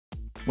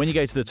When you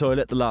go to the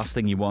toilet, the last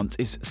thing you want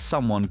is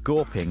someone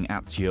gawping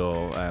at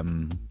your,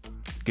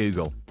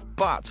 Google.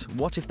 But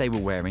what if they were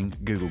wearing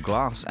Google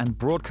Glass and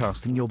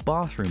broadcasting your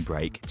bathroom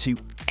break to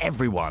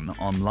everyone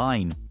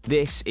online?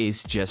 This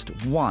is just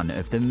one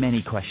of the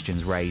many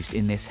questions raised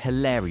in this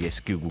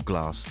hilarious Google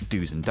Glass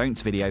do's and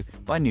don'ts video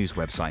by news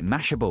website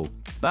Mashable.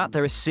 But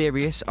there are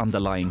serious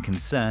underlying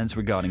concerns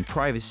regarding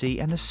privacy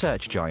and the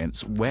search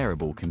giant's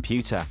wearable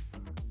computer.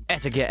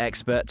 Etiquette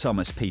expert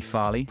Thomas P.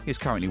 Farley, who's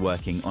currently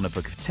working on a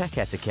book of tech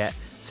etiquette,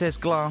 says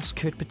glass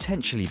could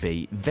potentially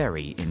be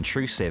very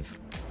intrusive.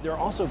 There are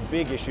also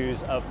big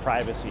issues of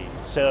privacy.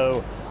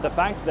 So the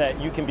fact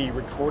that you can be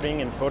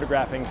recording and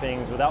photographing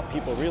things without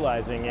people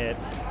realizing it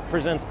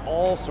presents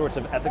all sorts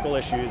of ethical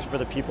issues for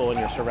the people in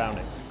your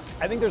surroundings.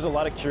 I think there's a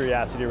lot of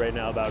curiosity right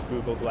now about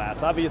Google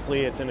Glass.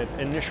 Obviously, it's in its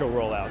initial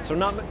rollout, so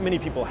not many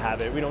people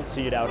have it. We don't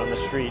see it out on the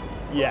street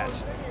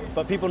yet,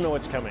 but people know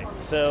it's coming.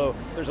 So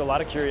there's a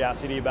lot of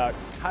curiosity about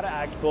how to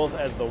act both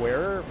as the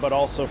wearer, but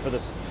also for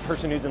the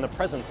person who's in the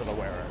presence of the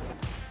wearer.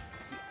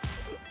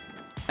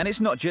 And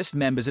it's not just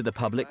members of the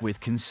public with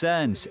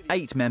concerns.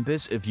 8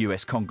 members of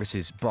US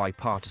Congress's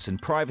bipartisan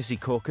privacy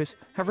caucus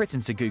have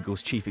written to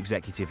Google's chief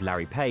executive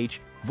Laurie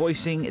Blake,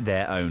 voicing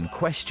their own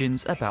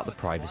questions about the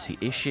privacy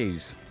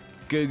issues.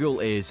 Google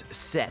is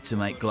set to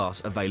make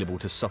Glass available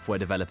to software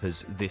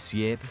developers this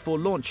year before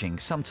launching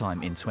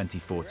sometime in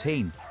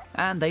 2014.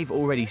 And they've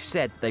already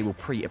said they will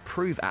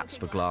pre-approve apps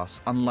for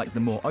Glass, unlike the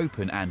more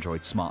open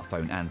Android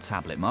smartphone and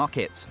tablet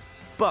markets.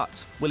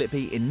 But will it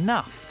be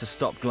enough to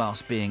stop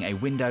Glass being a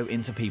window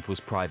into people's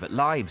private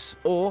lives?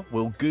 Or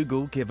will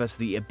Google give us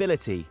the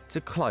ability to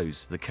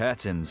close the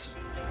curtains?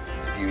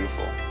 It's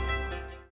beautiful.